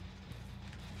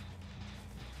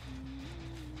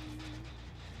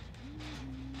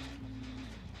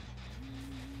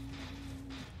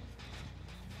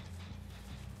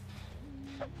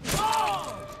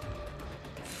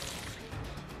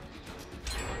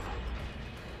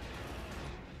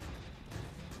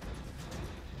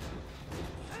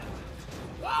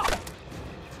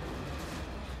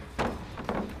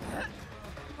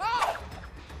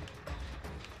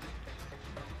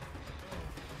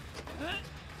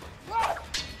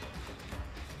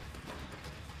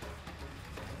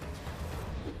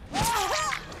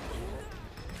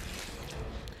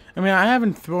 I mean, I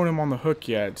haven't thrown him on the hook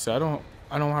yet, so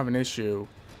I don't have an issue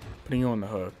putting you on the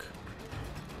hook.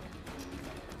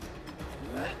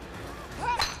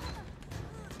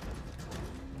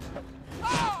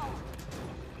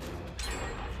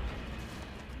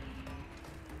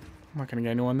 I'm not gonna get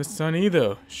anyone this turn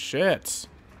either. Shit.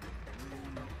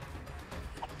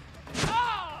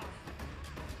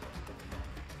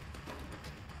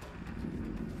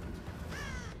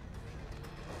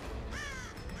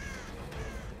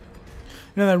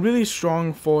 You know, that really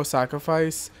strong forced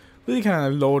sacrifice really kind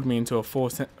of lulled me into a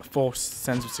false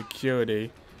sense of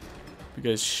security.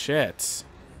 Because shit.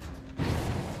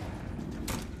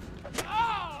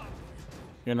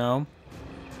 You know?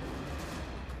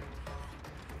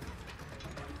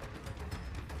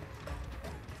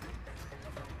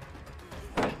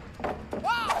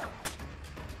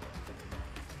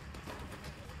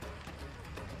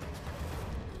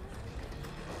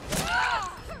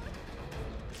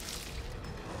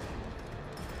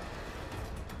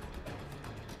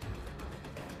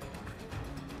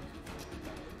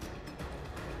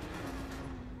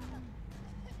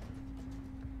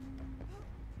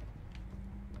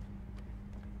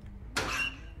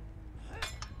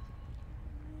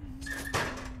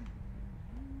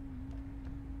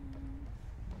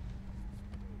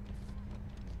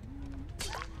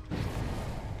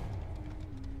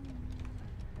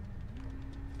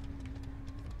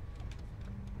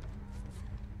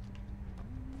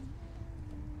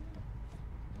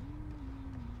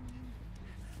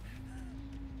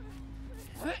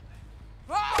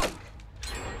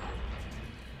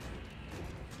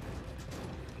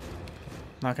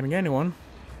 Not gonna get anyone.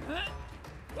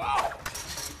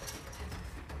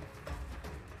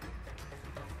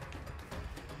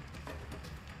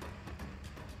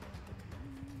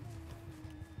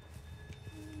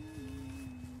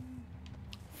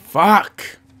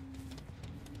 Fuck!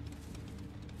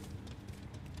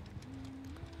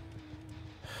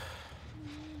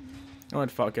 You know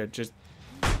what, fuck it, just...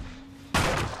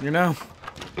 You know?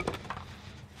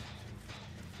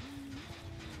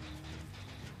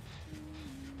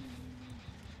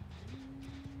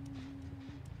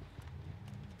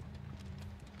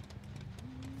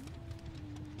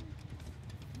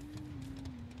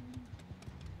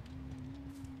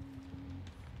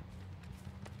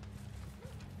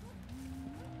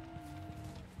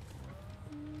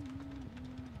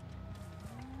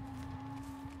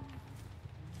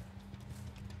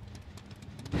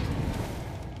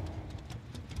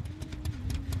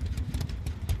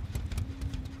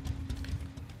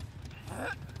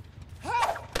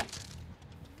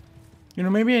 You know,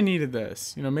 maybe I needed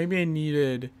this. You know, maybe I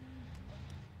needed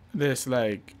this,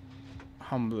 like,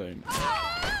 humbling.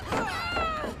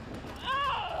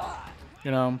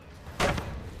 You know?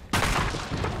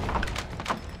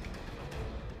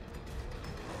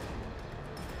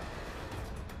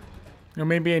 You know,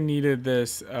 maybe I needed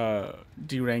this,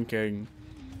 deranking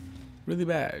really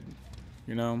bad.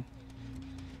 You know?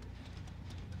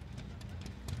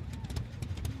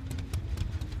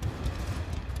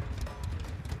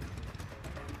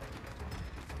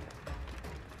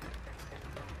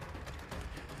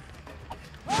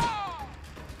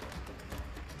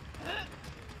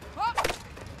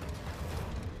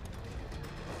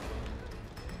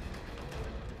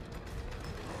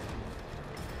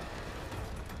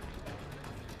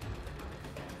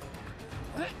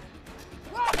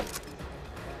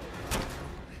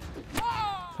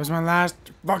 That was my last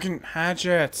fucking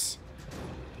hatchet.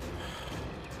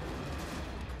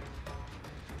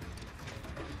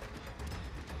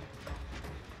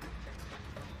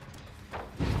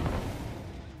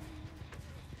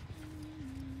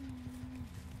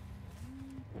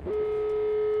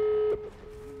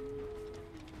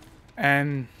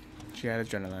 And she had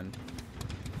adrenaline.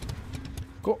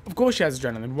 Of course she has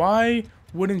adrenaline. Why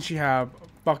wouldn't she have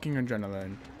fucking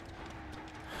adrenaline?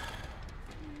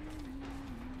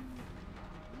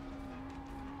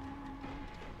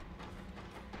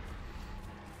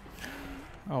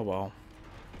 Oh well.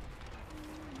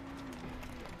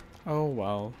 Oh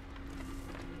well.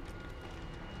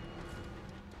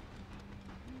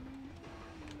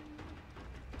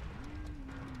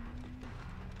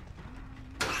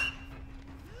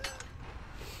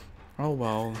 Oh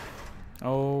well.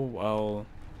 Oh well.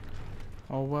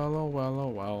 Oh well, oh well, oh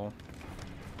well.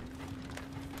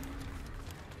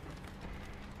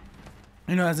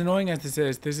 You know, as annoying as this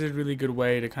is a really good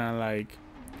way to kind of like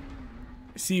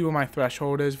see where my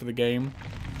threshold is for the game.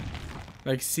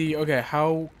 Like, see, okay,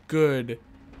 how good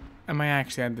am I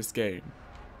actually at this game?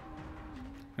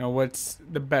 You know, what's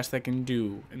the best I can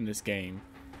do in this game?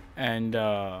 And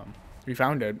we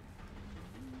found it.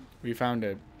 We found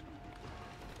it.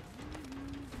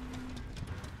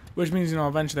 Which means, you know,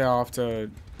 eventually I'll have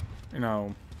to, you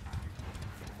know,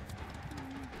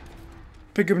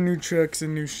 pick up new tricks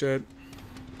and new shit.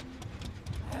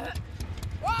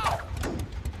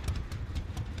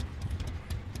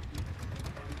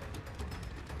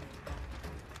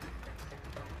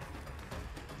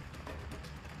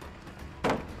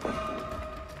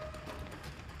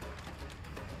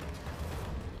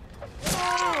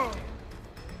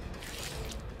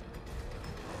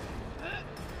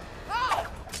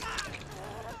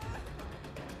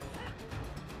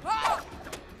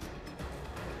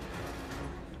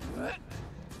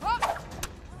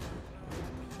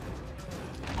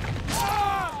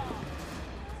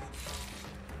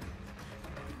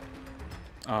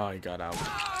 Oh, he got out.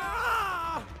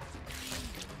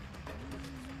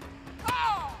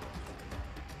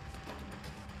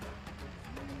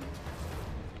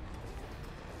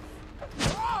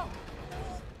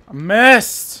 I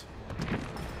missed!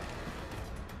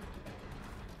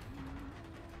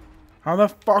 How the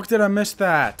fuck did I miss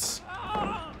that?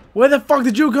 Where the fuck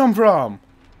did you come from?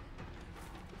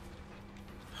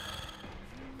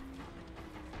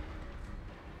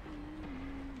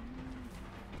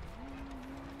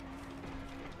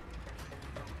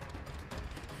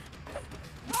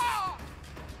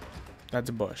 That's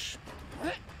a bush.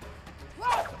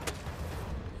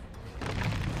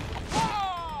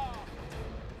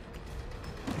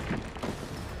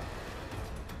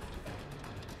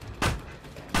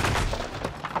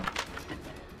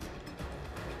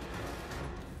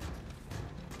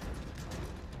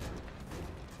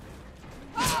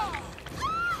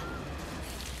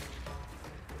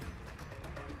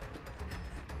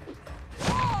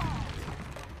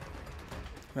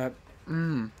 That,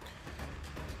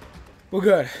 Well,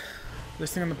 good.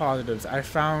 Let's think on the positives. I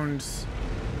found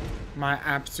my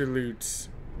absolute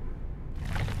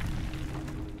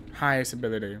highest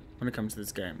ability when it comes to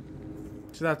this game.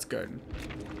 So that's good.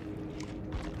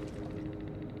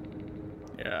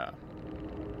 Yeah.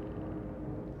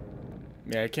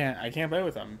 Yeah, I can't play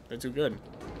with them. They're too good.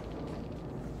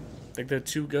 Like, they're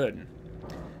too good.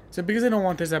 So because I don't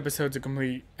want this episode to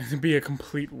be a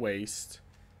complete waste,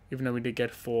 even though we did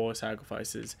get 4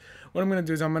 sacrifices, what I'm gonna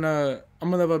do is I'm gonna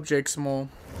level up Jake some more,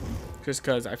 just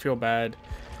cause I feel bad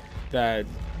that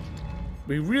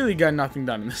we really got nothing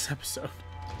done in this episode.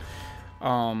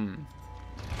 Trying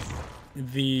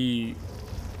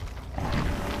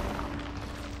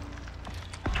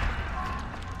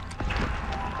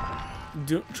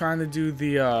to do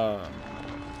the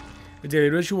daily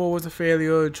ritual was a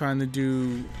failure. Trying to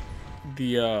do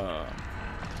the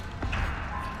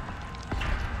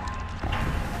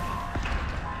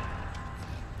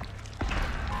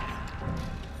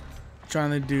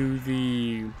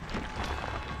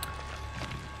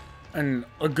and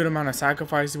a good amount of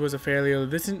sacrifices was a failure.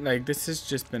 This has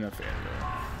just been a failure.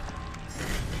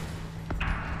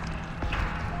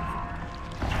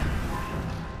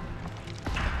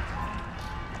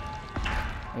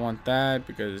 I want that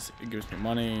because it gives me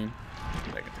money.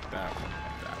 I can take that.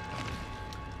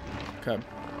 Okay.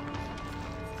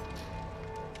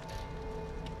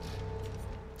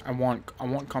 I want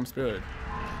Calm Spirit.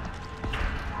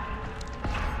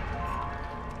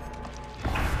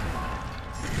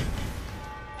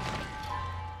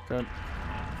 Okay.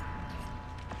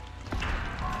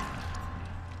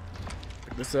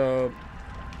 Pick this up.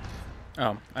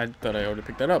 Oh, I thought I already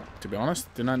picked that up, to be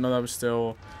honest. Did not know that was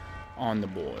still on the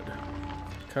board.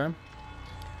 Okay.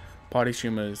 Party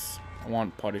streamers. I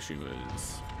want party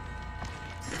streamers.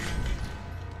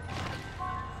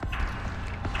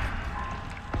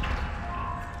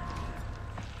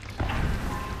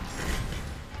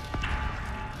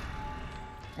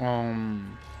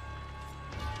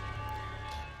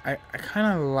 I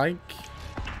kind of like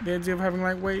the idea of having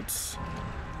lightweights.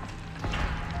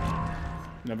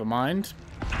 Never mind.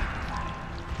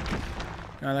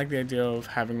 I like the idea of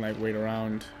having lightweight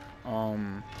around. I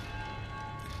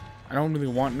don't really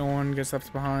want no one gets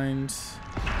left behind.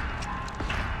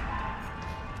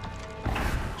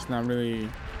 It's not really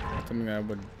something that I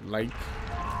would like.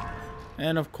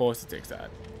 And of course it takes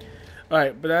that.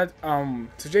 Alright, but that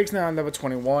so Jake's now on level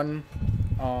 21.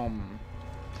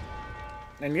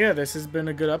 And yeah, this has been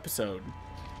a good episode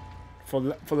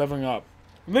for leveling up.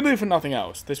 Literally for nothing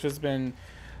else. This has been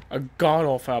a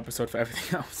god-awful episode for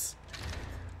everything else.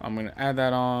 I'm gonna add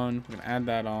that on. We're gonna add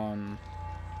that on.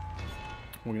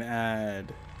 We're gonna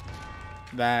add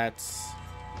that.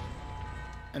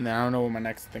 And then I don't know what my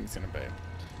next thing's gonna be.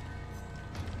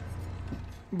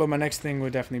 But my next thing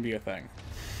would definitely be a thing.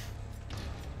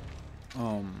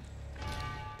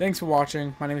 Thanks for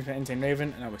watching. My name is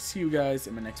InsaneRaven, and I will see you guys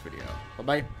in my next video.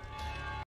 Bye-bye.